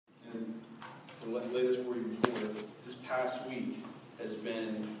lay this for you before. This past week has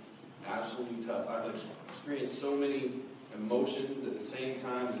been absolutely tough. I've experienced so many emotions at the same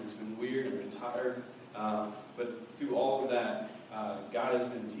time, and it's been weird. I've been tired. But through all of that, God has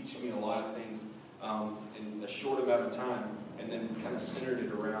been teaching me a lot of things in a short amount of time, and then kind of centered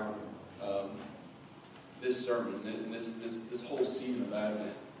it around this sermon and this whole season of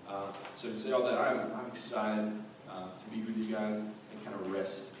Advent. So to say all that, I'm excited to be with you guys and kind of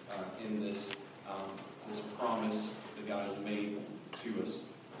rest in this promise that God has made to us.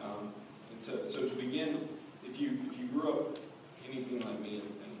 And so to begin, if you grew up anything like me,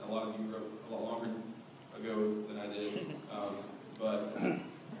 and a lot of you grew up a lot longer ago than I did, but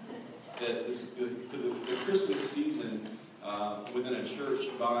the Christmas season within a church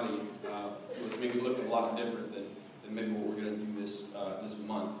body was maybe looked a lot different than maybe what we're going to do this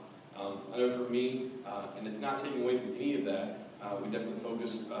month. I know for me, and it's not taking away from any of that, we definitely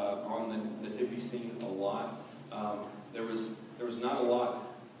focused on the nativity scene a lot. There was not a lot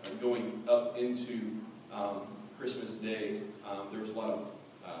going up into Christmas Day. There was a lot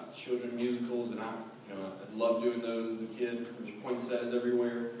of children musicals, and I loved doing those as a kid. There's poinsettias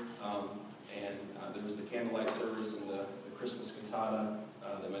everywhere, and there was the candlelight service and the Christmas cantata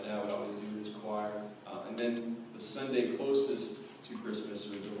that my dad would always do with his choir. And then the Sunday closest to Christmas,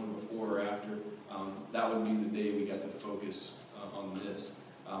 or the one before or after, that would be the day we got to focus on this.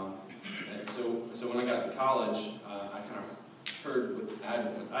 And so when I got to college, I kind of heard with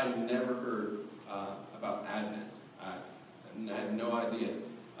Advent. I had never heard about Advent. I had no idea.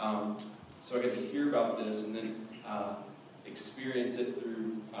 So I got to hear about this and then experience it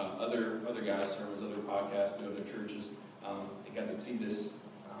through other guys' sermons, other podcasts, through other churches. I got to see this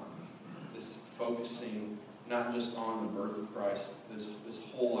focusing not just on the birth of Christ, this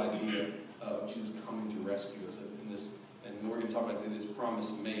whole idea of Jesus coming to rescue us, and we're going to talk about this promise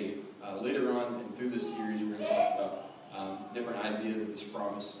made. Later on, and through this series, we're going to talk about different ideas of this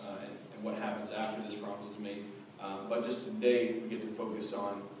promise and what happens after this promise is made. But just today, we get to focus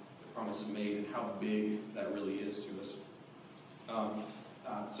on the promise made and how big that really is to us.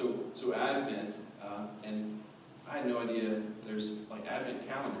 So Advent, and I had no idea there's like Advent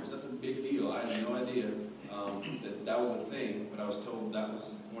calendars. That's a big deal. I had no idea that was a thing, but I was told that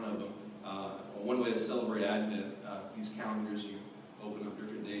was one of them. One way to celebrate Advent, these calendars, you open up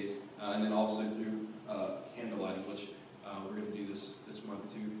different days, and then also through candlelight, which we're going to do this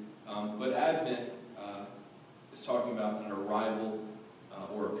month too. But Advent is talking about an arrival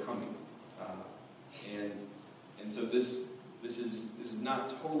or a coming, and so this is not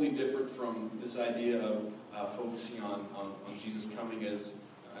totally different from this idea of focusing on Jesus coming as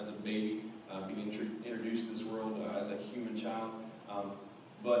a baby, being introduced to this world as a human child.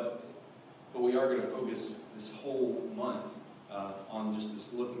 But we are going to focus this whole month on just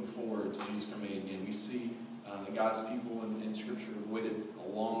this looking forward to Jesus coming again. We see that God's people in Scripture have waited a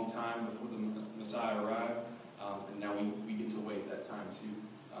long time before the Messiah arrived, and now we get to wait that time too.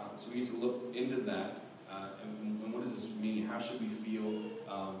 So we get to look into that, and what does this mean? How should we feel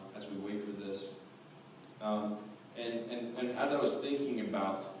as we wait for this? And as I was thinking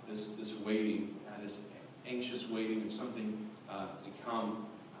about this waiting, this anxious waiting of something to come,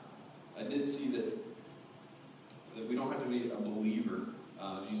 I did see that we don't have to be a believer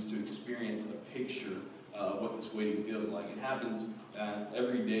just to experience a picture of what this waiting feels like. It happens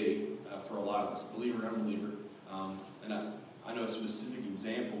every day for a lot of us, believer and unbeliever. And I know a specific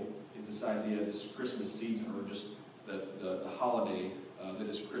example is this idea of this Christmas season, or just the holiday that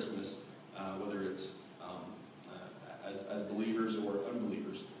is Christmas, whether it's as believers or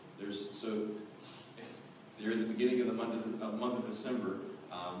unbelievers. So if you're at the beginning of the month of December,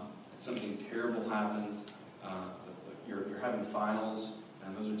 something terrible happens. You're having finals,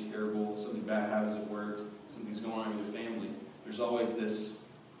 and those are terrible. Something bad happens at work. Something's going on with your family. There's always this,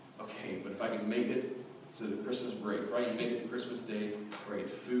 okay, but if I can make it to the Christmas break, or I can make it to Christmas Day, or I get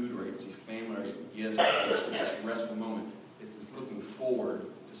food, or I get to see family, or I get gifts, or this restful moment. It's this looking forward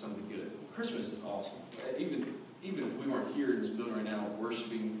to something good. Christmas is awesome. Even if we weren't here in this building right now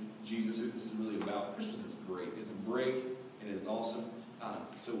worshiping Jesus, who this is really about, Christmas is great. It's a break, and it is awesome.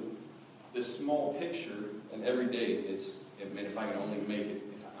 So this small picture, and every day, if I can only make it,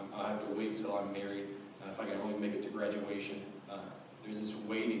 I have to wait until I'm married, if I can only make it to graduation, there's this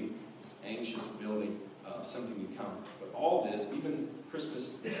waiting, this anxious building of something to come. But all this, even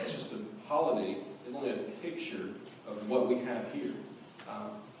Christmas, it's just a holiday, is only a picture of what we have here.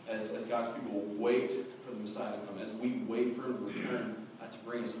 As God's people wait for the Messiah to come, as we wait for him to return to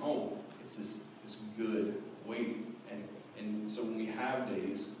bring us home, it's this good waiting. And so when we have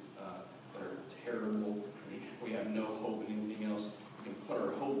days that are terrible, we have no hope in anything else, we can put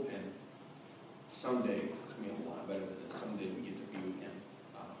our hope in someday it's going to be a lot better than this. Someday we get to be with him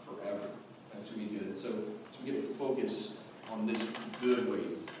forever. That's going to be good. So we get to focus on this good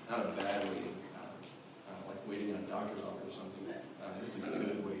waiting, not a bad waiting, like waiting on a doctor's office or something. It's a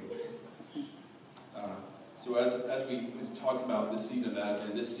good waiting. So as we talk about this season of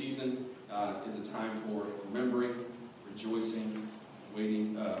Advent, this season is a time for remembering, rejoicing,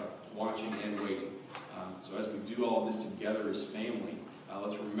 waiting, watching, and waiting. So as we do all this together as family,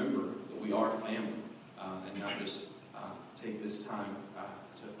 let's remember that we are family, and not just take this time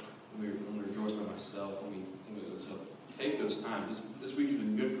to when we rejoice by myself. So take those times. This week has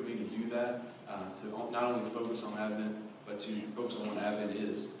been good for me to do that, to not only focus on Advent, but to focus on what Advent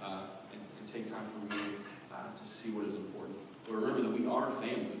is, and take time for me to see what is important. But remember that we are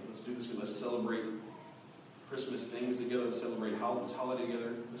family. Let's do this. Let's celebrate Christmas things together. Let's celebrate this holiday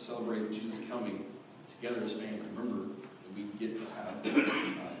together. Let's celebrate Jesus coming together as family. Remember that we get to have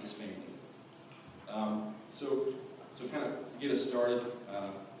this family. So kind of to get us started,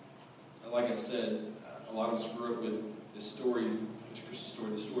 like I said, a lot of us grew up with this story, the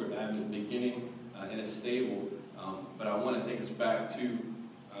story of Advent beginning in a stable. But I want to take us back to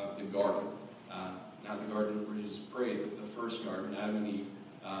the garden. Not the garden where Jesus prayed, but the first garden, Adam and Eve.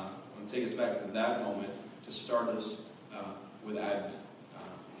 I want to take us back to that moment to start us with Advent.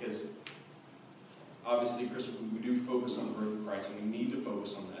 Because obviously, Christmas, we do focus on the birth of Christ, and we need to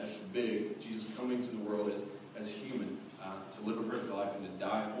focus on that. It's big. Jesus coming to the world as human to live a perfect life and to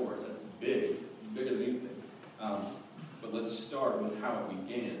die for us. That's big. Bigger than anything. But let's start with how it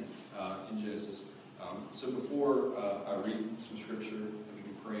began in Genesis. So before I read some scripture, and we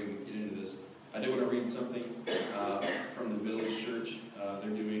can pray and get into this, I did want to read something from the Village Church. They're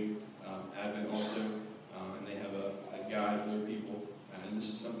doing Advent also, and they have a guide for their people. And this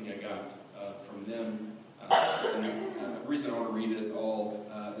is something I got from them. And the reason I want to read it all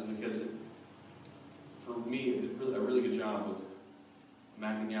is because for me, it did a really good job of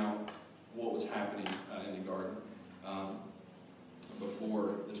mapping out what was happening in the garden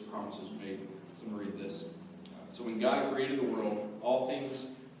before this promise was made. So I'm going to read this. So when God created the world, all things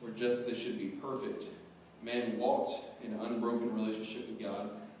were just as they should be, perfect. Man walked in unbroken relationship with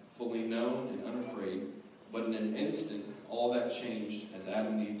God, fully known and unafraid. But in an instant, all that changed as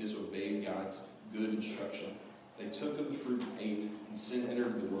Adam and Eve disobeyed God's good instruction. They took of the fruit and ate, and sin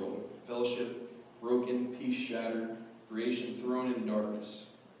entered the world. Fellowship broken, peace shattered, creation thrown in darkness,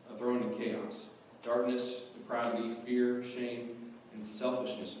 thrown in chaos. Darkness, depravity, fear, shame, and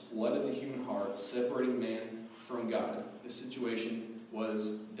selfishness flooded the human heart, separating man from God. The situation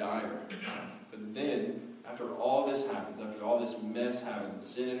was dire. But then, after all this happens, after all this mess happens,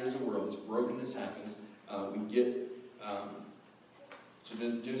 sin enters the world, this brokenness happens, we get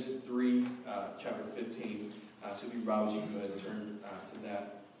to Genesis 3, chapter 15. So if you Bibles, you can go ahead and turn to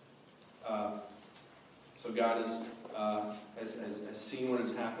that. So God has seen what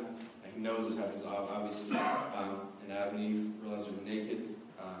has happened. He knows what happens, obviously. And Adam and Eve realize they're naked.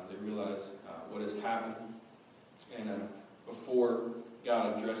 They realize what has happened. And before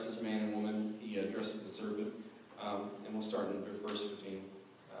God addresses man and woman, he addresses the serpent. And we'll start in verse 15.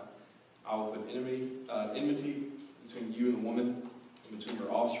 I will put enmity between you and the woman, and between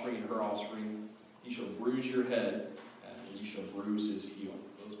your offspring and her offspring. He shall bruise your head, and you shall bruise his heel.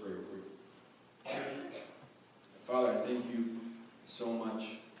 Let's pray real quick. Father, I thank you so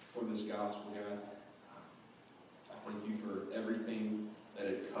much for this gospel, God. I thank you for everything that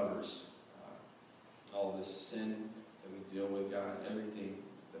it covers. All this sin that we deal with, God. Everything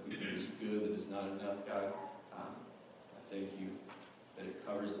that we think is good, that is not enough, God. I thank you that it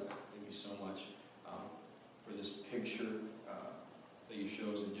covers that. Thank you so much for this picture that you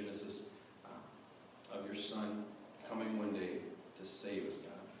show us in Genesis of your Son coming one day to save us,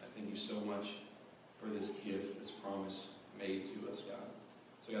 God. I thank you so much for this gift, this promise made to us, God.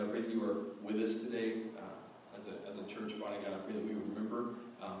 So God, I pray that you are with us today as a church body. God, I pray that we remember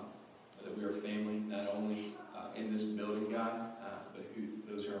that we are family, not only in this building, God, but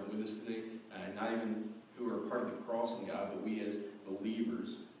those who are with us today, and not even who are part of the crossing, God, but we as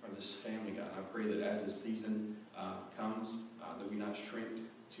believers are this family, God. I pray that as this season comes, that we not shrink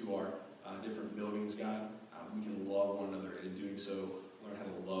to our different buildings, God. We can love one another, and in doing so, learn how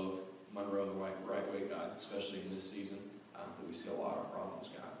to love Monroe the right way, God, especially in this season that we see a lot of problems,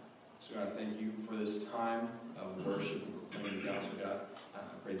 God. So God, I thank you for this time of worship and proclaiming the gospel, God. I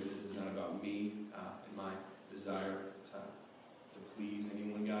pray that this is not about me and my desire to please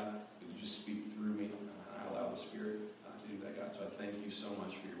anyone, God, but you just speak through me. I allow the Spirit to do that, God. So I thank you so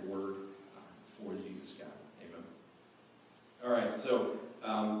much for your word for Jesus, God. Amen. All right, so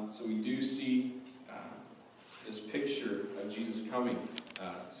we do see this picture of Jesus coming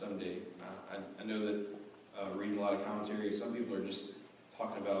someday. I know that reading a lot of commentary, some people are just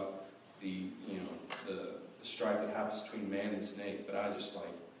talking about the strife that happens between man and snake, but I don't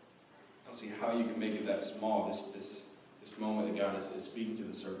see how you can make it that small, this moment that God is speaking to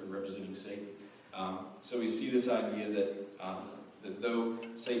the serpent, representing Satan. So we see this idea that though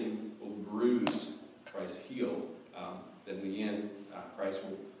Satan will bruise Christ's heel, that in the end, Christ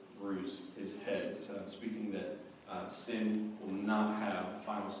will bruise his head. So speaking that sin will not have a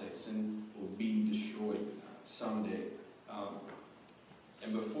final say. Sin will be destroyed someday.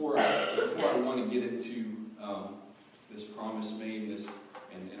 And before I want to get into this promise made,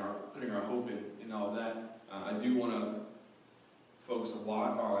 and our putting our hope in all of that, I do want to focus a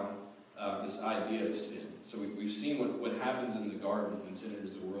lot on this idea of sin. So we've seen what happens in the garden when sin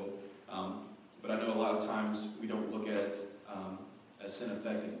enters the world, but I know a lot of times we don't look at it as sin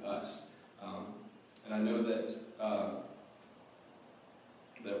affecting us. And I know that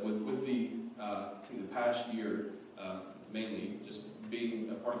with the past year, mainly just being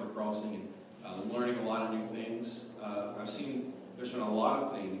a part of the crossing and learning a lot of new things, I've seen there's been a lot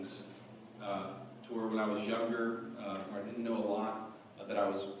of things to where when I was younger, where I didn't know a lot, that I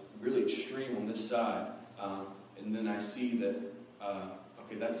was really extreme on this side, and then I see that,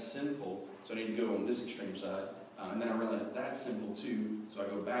 okay, that's sinful, so I need to go on this extreme side, and then I realize that's sinful too, so I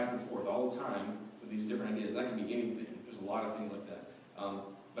go back and forth all the time with these different ideas. That can be anything. There's a lot of things like that.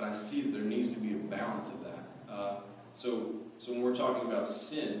 But I see that there needs to be a balance of that. So when we're talking about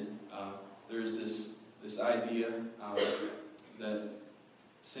sin, there's this idea that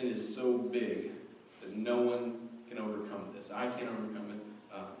sin is so big that no one can overcome this. I can't overcome it.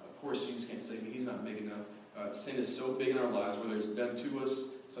 Of course, Jesus can't save me. He's not big enough. Sin is so big in our lives, whether it's done to us,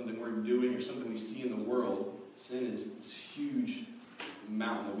 something we're doing, or something we see in the world. Sin is this huge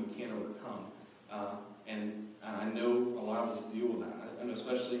mountain that we can't overcome. And I know a lot of us deal with that. I know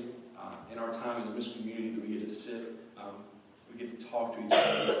especially in our time as a mission community that we get to sit, we get to talk to each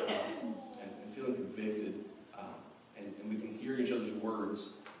other and feeling convicted, and we can hear each other's words.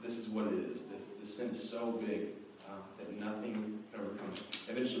 This is what it is. This sin is so big that nothing can overcome it.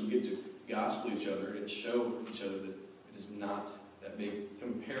 Eventually we get to gospel each other and show each other that it is not that big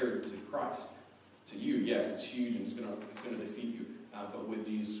compared to Christ. To you, yes, it's huge and it's going to defeat you. But with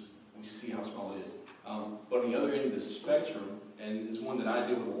Jesus, we see how small it is. But on the other end of the spectrum, and it's one that I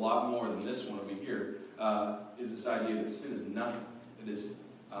deal with a lot more than this one over here, is this idea that sin is nothing. It is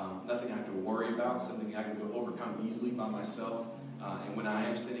nothing I have to worry about, something I can go overcome easily by myself. And when I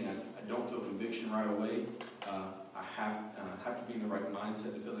am sinning, I don't feel conviction right away. I have to be in the right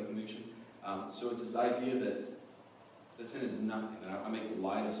mindset to feel that conviction. So it's this idea that sin is nothing, that I make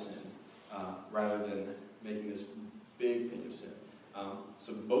light of sin rather than making this big thing of sin.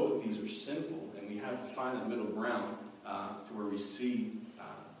 So both of these are sinful, and we have to find that middle ground to where we see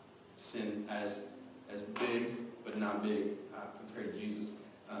sin as big, but not big compared to Jesus.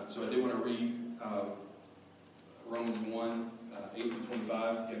 So I did want to read Romans 1, 8 to 25.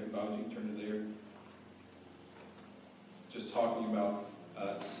 If you have your Bibles, you can turn to there. Just talking about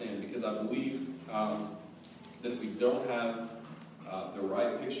sin, because I believe that if we don't have the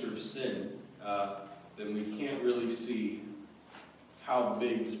right picture of sin, then we can't really see how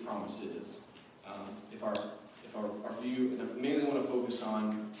big this promise is. If our view, and I mainly want to focus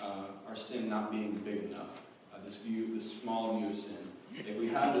on our sin not being big enough, this small view of sin. If we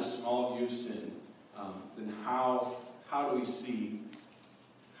have this small view of sin, then how do we see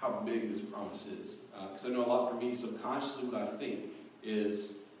how big this promise is? Because I know a lot for me, subconsciously what I think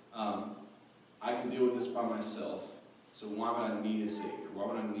is, I can deal with this by myself, so why would I need a Savior? Why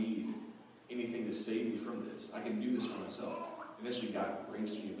would I need anything to save me from this? I can do this for myself. Eventually God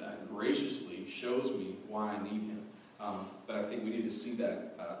brings me back, graciously shows me why I need Him. But I think we need to see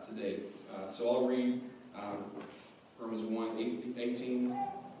that today. So I'll read Romans 1, 18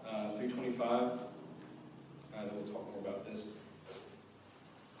 through 25. Then we'll talk more about this.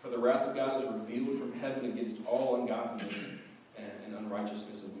 For the wrath of God is revealed from heaven against all ungodliness and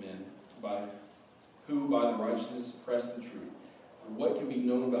unrighteousness of men, who by the righteousness suppress the truth. For what can be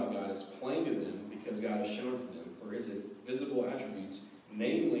known about God is plain to them, because God has shown it to them. For His visible attributes,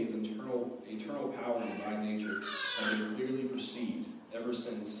 namely His eternal power and divine nature, have been clearly perceived ever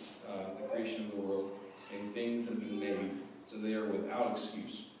since the creation of the world, and things that have been made, so they are without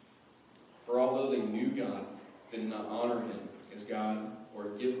excuse. For although they knew God, they did not honor Him as God or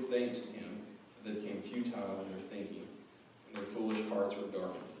give thanks to Him, but they became futile in their thinking, and their foolish hearts were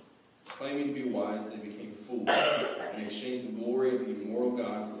darkened. Claiming to be wise, they became fools, and exchanged the glory of the immortal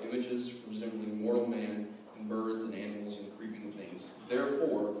God for images resembling mortal man, and birds and animals and creeping things.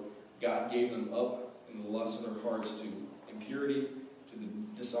 Therefore, God gave them up in the lust of their hearts to impurity, to the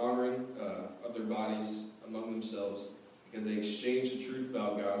dishonoring of their bodies among themselves, because they exchanged the truth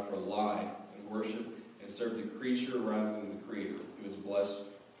about God for a lie and worship and served the creature rather than the Creator, who is blessed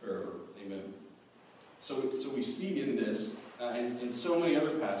forever. Amen. So we see in this, and in so many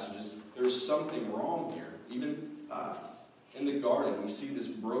other passages, there's something wrong here. Even in the garden, we see this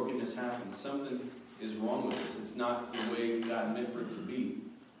brokenness happen. Something is wrong with this. It's not the way God meant for it to be.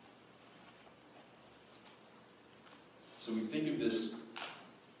 So we think of this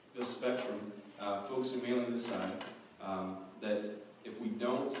spectrum, focusing mainly on this side, that if we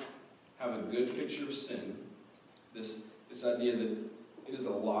don't have a good picture of sin, this idea that it is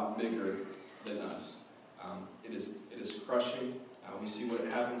a lot bigger than us. It is crushing. We see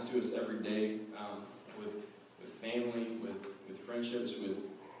what happens to us every day with family, with friendships, with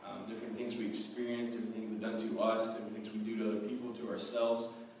different things we experience, different things that are done to us, different things we do to other people, to ourselves.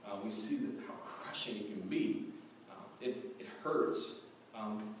 We see how crushing it can be. It hurts.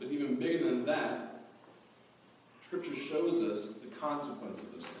 But even bigger than that, Scripture shows us the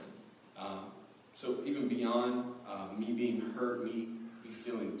consequences of sin. So even beyond me being hurt, me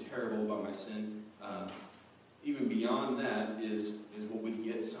feeling terrible about my sin, even beyond that is what we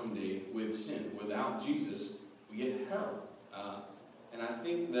get someday with sin. Without Jesus, we get hell. And I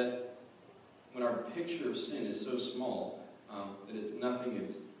think that when our picture of sin is so small, that it's nothing,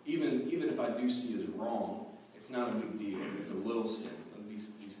 it's even if I do see as wrong, it's not a big deal. It's a little sin.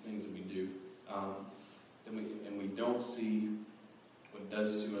 These things that we do. And we don't see what it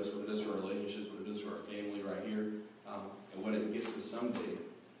does to us, what it does to our relationships, what it does to our family right here, and what it gets us someday.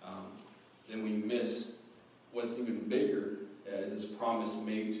 Then we miss what's even bigger as this promise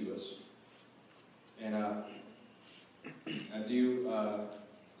made to us. And I do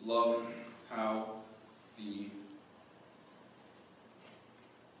love how the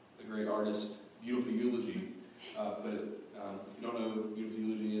great artist Beautiful Eulogy put it. If you don't know what Beautiful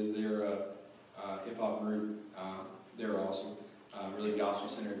Eulogy is, they're a hip-hop group. They're awesome. Really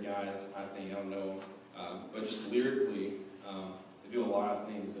gospel-centered guys, I think. I don't know. But just lyrically, they do a lot of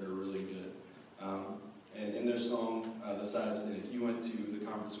things that are really good. And in their song, The Side of Sin, if you went to the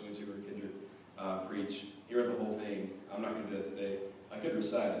conference we went to where Kendrick preached, you read the whole thing. I'm not going to do that today. I could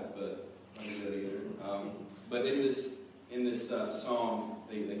recite it, but I'm not going to do that either. But in this song,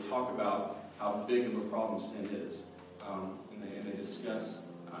 they talk about how big of a problem sin is. And they discuss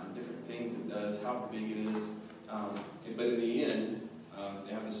different things it does, how big it is. But in the end,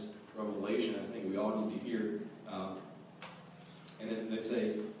 they have this revelation I think we all need to hear. And then they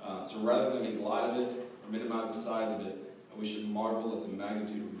say, so rather than make light of it or minimize the size of it, we should marvel at the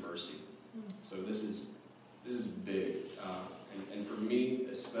magnitude of mercy. So this is big. And for me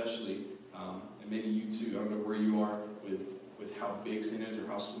especially, and maybe you too, I don't know where you are with how big sin is or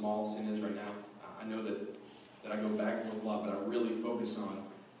how small sin is right now. I know that I go back and forth a lot, but I really focus on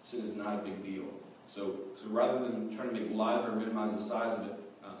sin is not a big deal. So rather than trying to make light of it or minimize the size of it,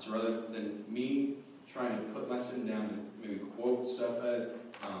 so rather than me trying to put my sin down and maybe quote stuff at it,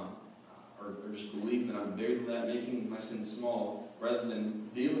 or just believe that I'm bigger than that, making my sin small, rather than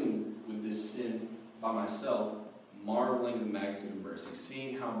dealing with this sin by myself, marveling at the magnitude of mercy,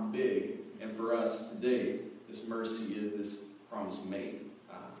 seeing how big, and for us today, this mercy is this promise made.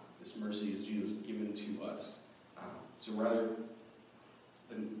 This mercy is Jesus given to us. So rather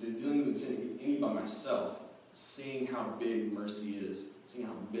than dealing with sin any by myself, seeing how big mercy is, seeing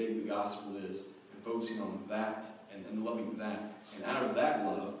how big the gospel is, and focusing on that and loving that. And out of that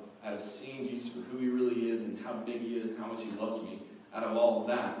love, out of seeing Jesus for who he really is and how big he is and how much he loves me, out of all of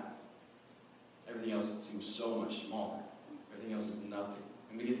that, everything else seems so much smaller. Everything else is nothing.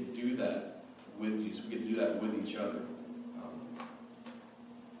 And we get to do that with Jesus. We get to do that with each other.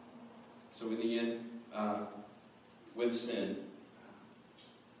 So in the end, with sin,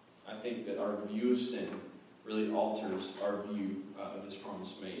 I think that our view of sin really alters our view of this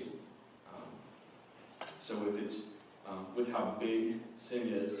promise made. So if it's with how big sin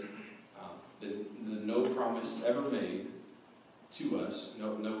is, the no promise ever made to us,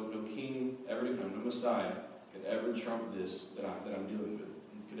 no king ever to come, no Messiah could ever trump this that I'm dealing with.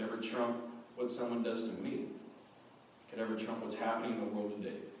 Could ever trump what someone does to me. Could ever trump what's happening in the world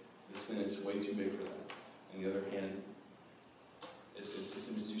today. This sin is way too big for that. On the other hand, it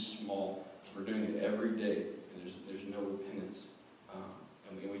seems too small. We're doing it every day, and there's no repentance.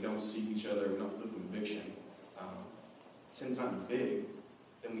 And we don't seek each other, we don't feel conviction. Sin's not big,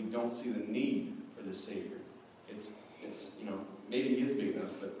 then we don't see the need for the Savior. It's maybe he is big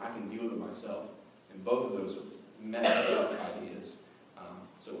enough, but I can deal with it myself. And both of those are messed up ideas.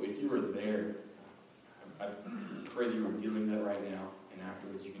 So if you were there, I pray that you were dealing with that right now, and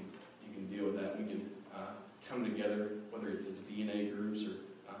afterwards you can deal with that. We can come together, whether it's as DNA groups or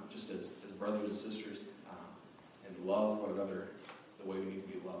just as brothers and sisters, and love one another the way we need to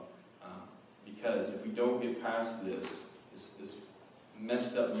be loved. Because if we don't get past this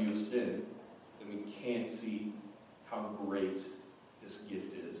messed up view of sin, then we can't see how great this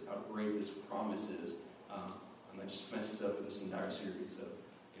gift is, how great this promise is. And I just messed up with this entire series. So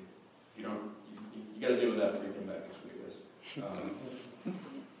if you don't, you got to deal with that before you come back next week, I guess.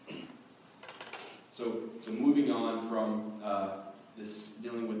 So moving on from this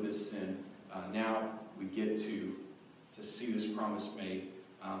dealing with this sin, now we get to see this promise made.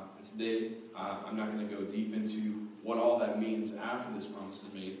 And today, I'm not going to go deep into what all that means after this promise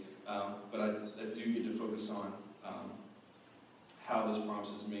is made, but I do get to focus on how this promise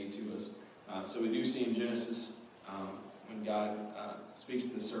is made to us. So we do see in Genesis, when God speaks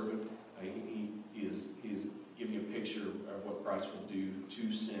to the serpent, he's giving a picture of what Christ will do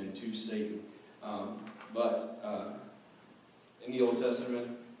to sin, to Satan. But in the Old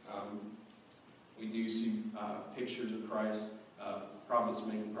Testament, we do see pictures of Christ, prophets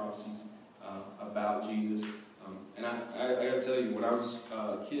making prophecies about Jesus. And I got to tell you, when I was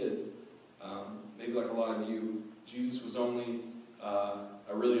a kid, maybe like a lot of you, Jesus was only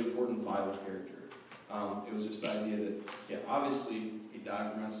a really important Bible character. It was just the idea that, yeah, obviously he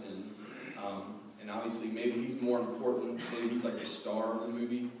died for my sins, and obviously maybe he's more important, maybe he's like the star of the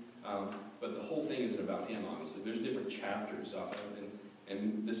movie, but the whole thing isn't about him, obviously. There's different chapters,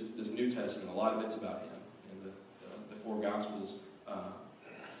 and this New Testament, a lot of it's about him. And the four Gospels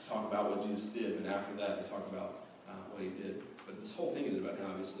talk about what Jesus did, and after that they talk about what he did. But this whole thing is about him,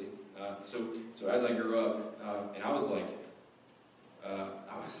 obviously. So as I grew up, and I was like,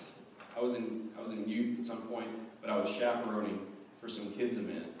 I was in youth at some point, but I was chaperoning for some kids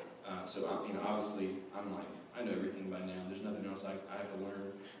event. So obviously I'm like, I know everything by now. There's nothing else I have to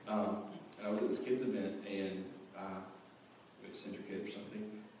learn. And I was at this kids event, and Center Kid or something.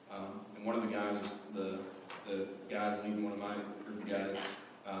 And one of the guys, the guys leading one of my group of guys,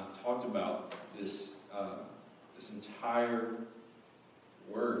 talked about this entire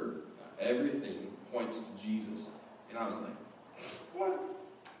word. Everything points to Jesus. And I was like, what?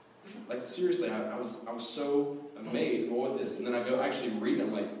 Like, seriously, I was so amazed with this. And then I go actually read it.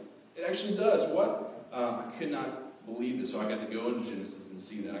 I'm like, it actually does. What? I could not believe this. So I got to go into Genesis and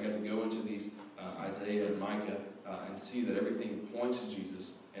see that. I got to go into these Isaiah and Micah and see that everything points to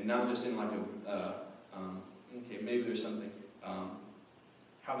Jesus. And not just in like okay, maybe there's something,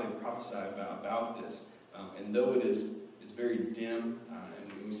 how they prophesy about this. And though it is very dim,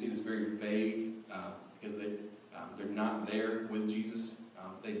 and we see it's very vague, because they're not there with Jesus,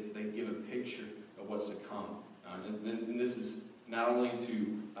 they give a picture of what's to come. And this is not only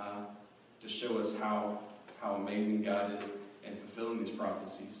to show us how amazing God is in fulfilling these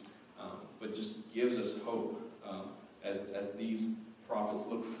prophecies, but just gives us hope as these prophets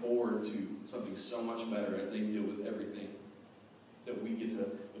look forward to something so much better as they deal with everything, that we get to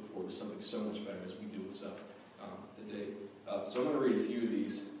look forward to something so much better as we deal with stuff today. So I'm going to read a few of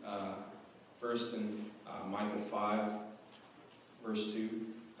these. First in Micah 5, verse 2.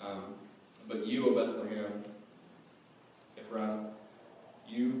 But you, O Bethlehem, Ephrathah,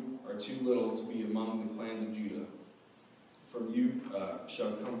 you are too little to be among the clans of Judah. From you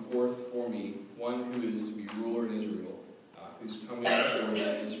shall come forth for me one who is to be ruler in Israel, whose coming forth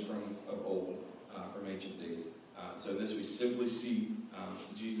is from of old, from ancient days. So this we simply see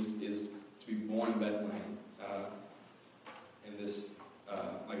Jesus is to be born in Bethlehem. And this,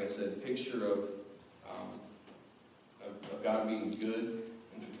 like I said, picture of God being good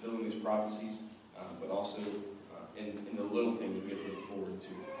and fulfilling these prophecies, but also in the little things we get to look forward to.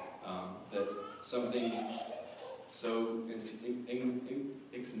 That something so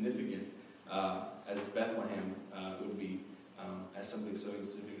insignificant as Bethlehem would be, as something so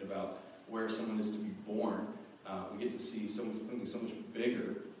insignificant about where someone is to be born, we get to see something so much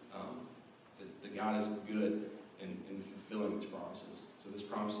bigger, that God is good in fulfilling His promises. So this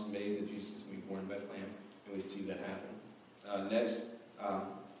promise is made that Jesus is going to be born in Bethlehem, and we see that happen. Next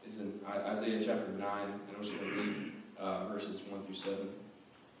is in Isaiah chapter 9, and I'm just going to read verses 1 through 7.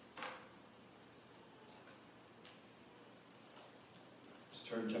 Just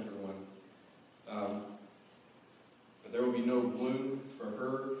turn to chapter 1. But there will be no gloom for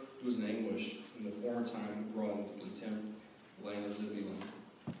her who is in anguish in the former time brought into contempt, the land of Zebulun,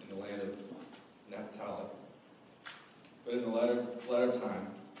 and the land of Naphtali. But in the latter time,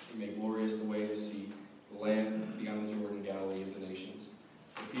 he made glorious the way of the sea, the land beyond the Jordan, Galilee of the nations.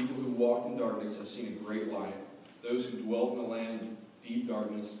 The people who walked in darkness have seen a great light. Those who dwelt in the land of deep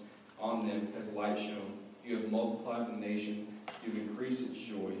darkness, on them has light shone. You have multiplied the nation. You have increased its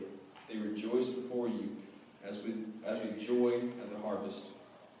joy. They rejoice before you. as we joy at the harvest,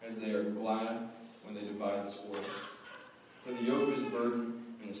 as they are glad when they divide the spoil. For the yoke of his burden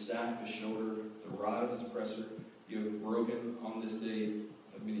and the staff of his shoulder, the rod of his oppressor, you have broken on this day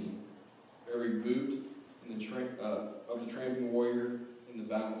of Midian. Every boot in of the tramping warrior in the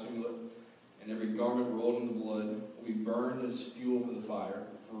battle tumlet, and every garment rolled in the blood will be burned as fuel for the fire.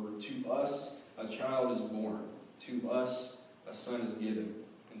 For to us a child is born, to us a son is given,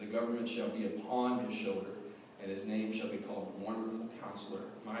 and the government shall be upon his shoulder, and his name shall be called Wonderful Counselor,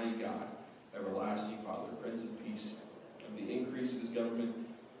 Mighty God, Everlasting Father, Prince of Peace. Of the increase of his government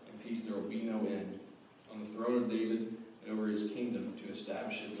and peace there will be no end. On the throne of David and over his kingdom, to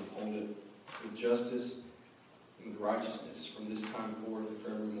establish it and uphold it with justice and with righteousness from this time forth and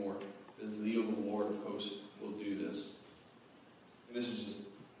forevermore. The zeal of the Lord of hosts will do this. And this is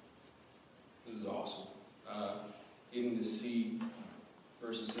awesome. Even to see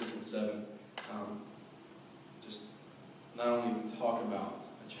verses 6 and 7, just not only talk about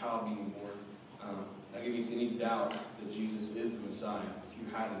a child being born, not giving us any doubt that Jesus is the Messiah, if you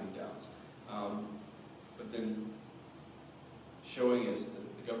had any doubts. But then showing us that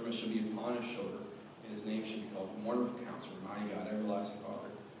the government shall be upon his shoulder, and his name shall be called Wonderful Counselor, Mighty God, Everlasting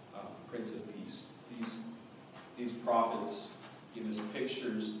Father, Prince of Peace. These prophets give us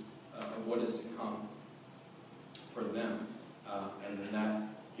pictures of what is to come for them, and then that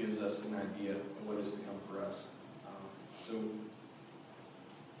gives us an idea of what is to come for us. So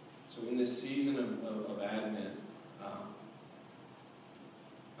in this season of Advent,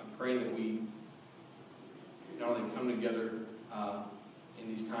 I'm praying that we not only come together in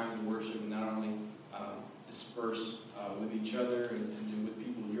these times of worship, and not only disperse with each other and with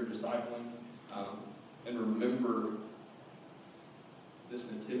people you're discipling, and remember this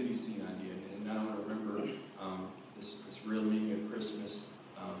nativity scene idea, and not only remember this real meaning of Christmas,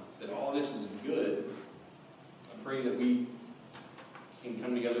 that all this is good. I'm praying that we can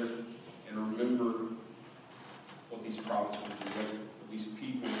come together and remember what these prophets went through, what these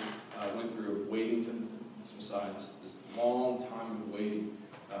people went through, waiting for this Messiah, this long time of waiting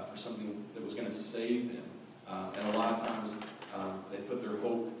for something that was going to save them. And a lot of times they put their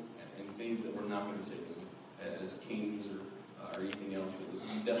hope in things that were not going to save them, as kings or anything else that was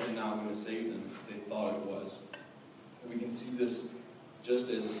definitely not going to save them. They thought it was. And we can see this just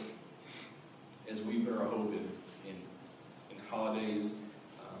as we put our hope in holidays,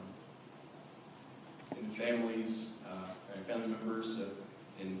 in families, and family members,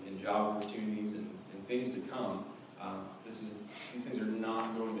 in job opportunities, and things to come. These things are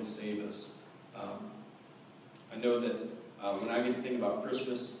not going to save us. I know that when I get to think about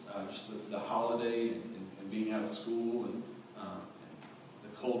Christmas, just the holiday and being out of school and the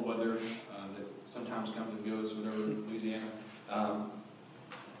cold weather that sometimes comes and goes, whatever, in Louisiana,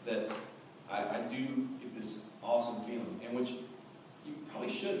 that I do get this awesome feeling, in which you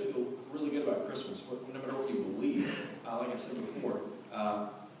probably should feel really good about Christmas, no matter what you believe, like I said before.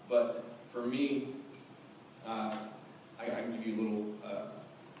 But for me, I can give you a little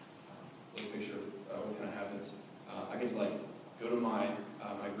picture of what kind of happens. I get to go to my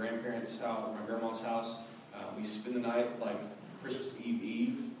grandparents' house, my grandma's house. We spend the night Christmas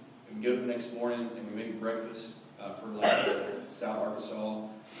Eve, and we get up the next morning and we make breakfast for the South Arkansas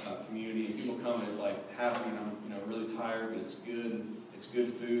community. And people come and it's happy, and I'm really tired, but it's good. It's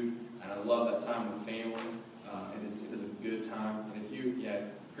good food, and I love that time with family. It is a good time. And if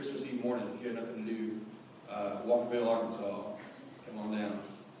Christmas Eve morning, if you have nothing to do, Walkerville, Arkansas, come on down.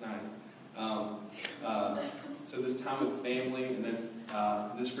 It's nice. So this time with family, and then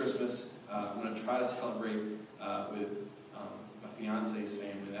this Christmas, I'm going to try to celebrate with my fiance's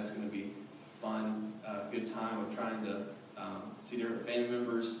family. That's going to be fun, good time of trying to see different family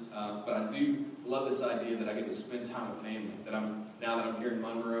members. But I do love this idea that I get to spend time with family. Now that I'm here in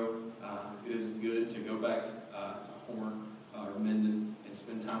Monroe, it is good to go back to Homer or Minden and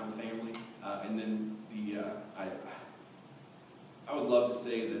spend time with family. And then I would love to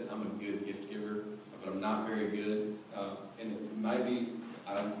say that I'm a good gift giver, but I'm not very good. And it might be,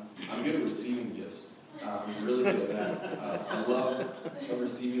 I'm good at receiving gifts. I'm really good at that. I love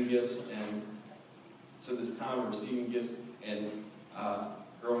receiving gifts, and so this time of receiving gifts and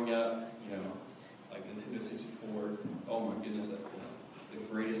growing up, like Nintendo 64, oh my goodness, the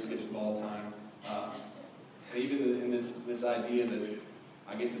greatest gift of all time. And even in this idea that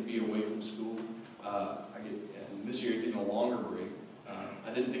I get to be away from school, and this year it's even a longer break.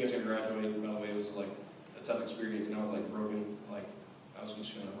 I didn't think I was going to graduate, by the way. It was a tough experience, and I was broken, I was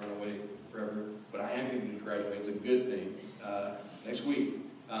just going to run away forever. But I am going to graduate. It's a good thing. Next week.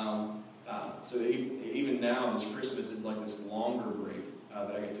 So even now, this Christmas is this longer break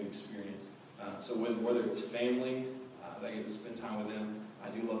that I get to experience. So whether it's family, that I get to spend time with them, I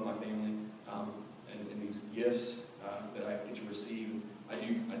do love my family, and these gifts that I get to receive, I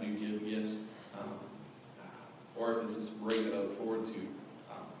do give gifts, or if it's this break that I look forward to,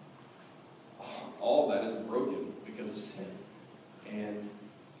 all that is broken because of sin. And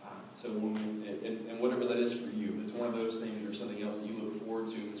so and whatever that is for you, if it's one of those things or something else that you look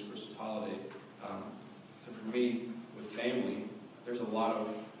forward to this Christmas holiday. So for me, with family, there's a lot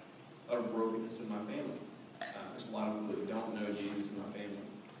of brokenness in my family. There's a lot of people that don't know Jesus in my family.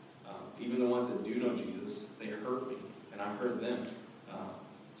 Even the ones that do know Jesus, they hurt me, and I hurt them.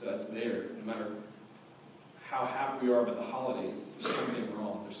 So that's there. No matter how happy we are about the holidays, there's something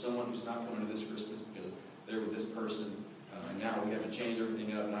wrong. There's someone who's not coming to this Christmas because they're with this person. And now we have to change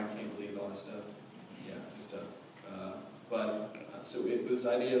everything up, and I can't believe all that stuff. Yeah, good stuff. So this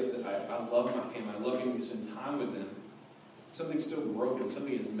idea that I love my family, I love getting to spend time with them. Something's still broken,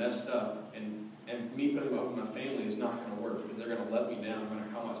 something is messed up, and me putting up with my family is not going to work because they're going to let me down no matter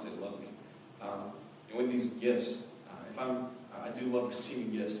how much they love me. And with these gifts, I do love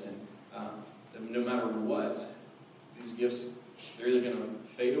receiving gifts, and no matter what, these gifts, they're either going to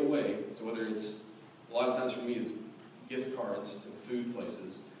fade away. So whether it's, a lot of times for me, it's gift cards to food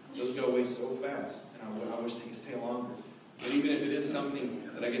places. Those go away so fast, and I wish they could stay longer. But even if it is something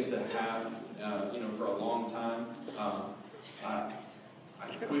that I get to have, for a long time, I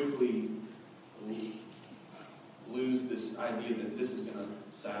quickly lose this idea that this is going to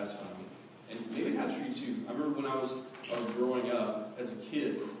satisfy me. And maybe that's for you too. I remember when I was growing up as a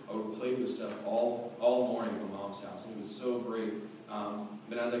kid, I would play with stuff all morning at my mom's house, and it was so great.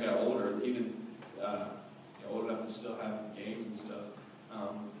 Then as I got older, even old enough to still have games and stuff,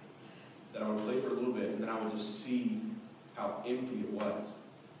 that I would play for a little bit, and then I would just see how empty it was.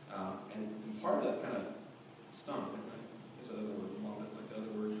 And part of that kind of stunk. I guess the other word, like the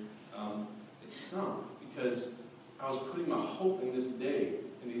other word. It stunk because I was putting my hope in this day,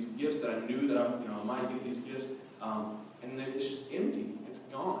 in these gifts that I knew that I might get these gifts, and then it's just empty. It's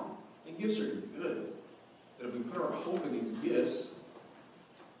gone. And gifts are good, but if we put our hope in these gifts,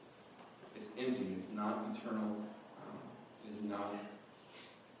 it's empty. It's not eternal. It is not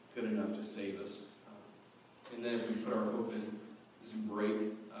good enough to save us. And then if we put our hope in this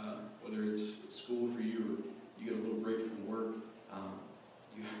break, whether it's school for you or you get a little break from work,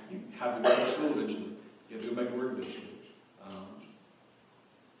 you have to go to school eventually. You have to go back to work eventually.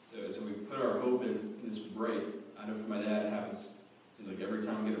 So we put our hope in this break. I know for my dad, it happens. It seems like every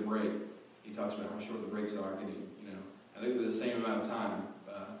time we get a break, he talks about how short the breaks are. I think they're the same amount of time,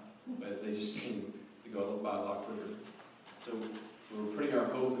 but they just seem to go by a lot quicker. So we're putting our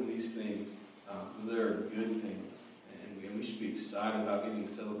hope in these things. They're good things, and we should be excited about getting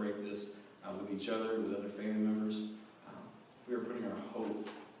to celebrate this with each other, with other family members. If we are putting our hope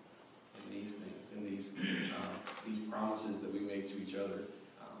in these things, in these promises that we make to each other,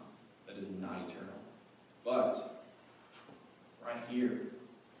 that is not eternal. But right here,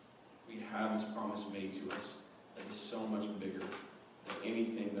 we have this promise made to us that is so much bigger than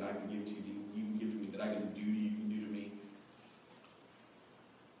anything that I can give to you, you can give to me, that I can do to you, you can do to me.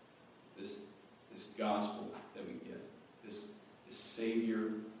 This gospel that we get, this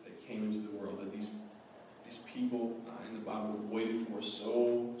Savior that came into the world, that these people in the Bible waited for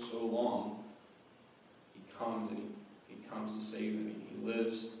so long. He comes and he comes to save them. He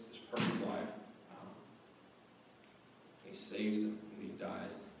lives his perfect life. He saves them, and he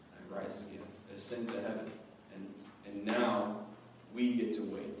dies, and rises again, ascends to heaven, and now we get to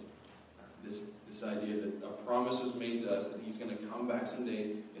wait. This idea that a promise was made to us that he's going to come back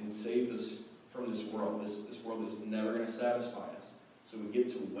someday and save us from this world. This world is never going to satisfy us. So we get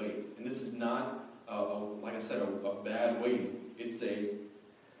to wait. And this is not, like I said, a bad waiting. It's a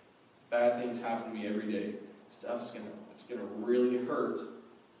bad things happen to me every day. Stuff's it's going to really hurt,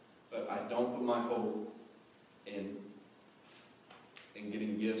 but I don't put my hope in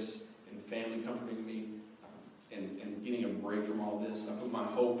getting gifts and family comforting me and getting a break from all this. I put my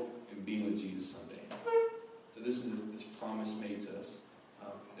hope in being with Jesus someday. So this is this promise made to us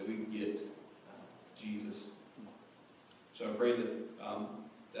that we can get Jesus. So I pray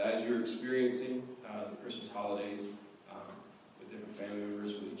that as you're experiencing the Christmas holidays with different family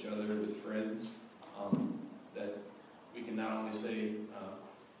members, with each other, with friends, that we can not only say,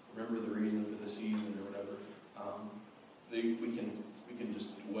 remember the reason for the season or whatever, we can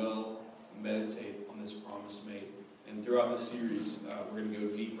just dwell, meditate on this promise made. And throughout this series, we're going to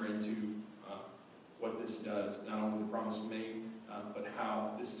go deeper into what this does, not only the promise made, but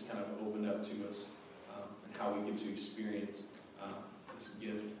how this is kind of opened up to us, and how we get to experience this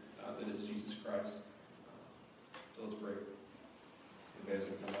gift that is Jesus Christ. So let's pray. You guys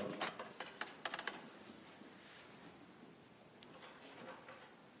can come up.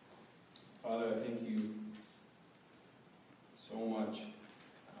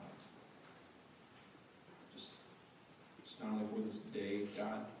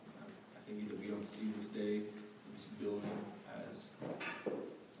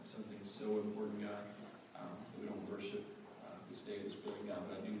 so important, God. We don't worship this day of this building, God,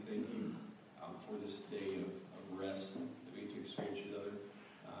 but I do thank you for this day of rest that we get to experience each other.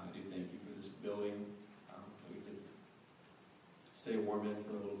 I do thank you for this building that we could stay warm in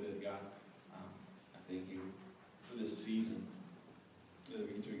for a little bit, God. I thank you for this season that we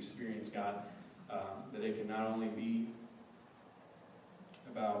get to experience, God, that it can not only be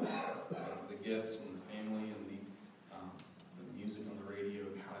about the gifts and the family and the music on the radio,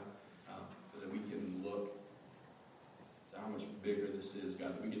 God, but that we can look to how much bigger this is,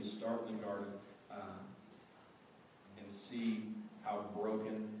 God, that we can start in the garden and see how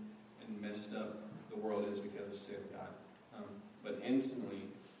broken and messed up the world is because of sin, God. But instantly,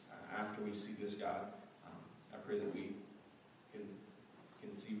 after we see this, God, I pray that we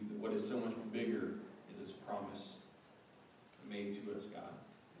can see that what is so much bigger is this promise made to us, God.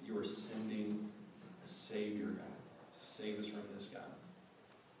 That you are sending a Savior, God, to save us from this, God.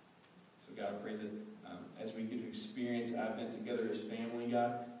 So, God, I pray that as we get to experience Advent together as family,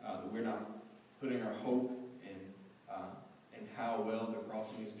 God, that we're not putting our hope in how well the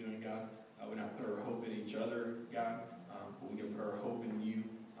crossing is doing, God. We're not putting our hope in each other, God, but we can put our hope in you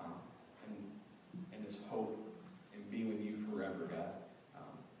and this hope in being with you forever, God.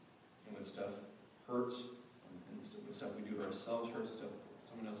 And when stuff hurts, and when stuff we do to ourselves hurts, stuff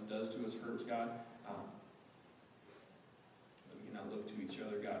someone else does to us hurts, God, that we cannot look to each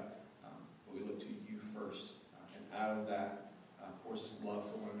other, God, but we look to you first. And out of that pours this love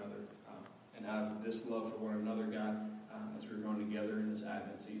for one another. And out of this love for one another, God, as we're going together in this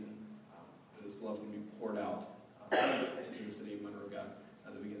Advent season, that this love can be poured out into the city of Monroe, God,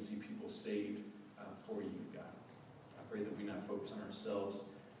 that we can see people saved for you, God. I pray that we not focus on ourselves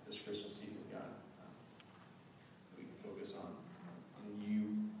this Christmas season, God, that we can focus on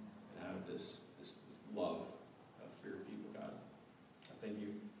you and out of this love for your people, God. I thank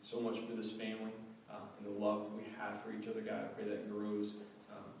you so much for this family and the love we have for each other, God. I pray that grows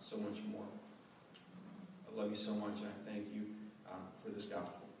so much more. I love you so much, and I thank you for this, God.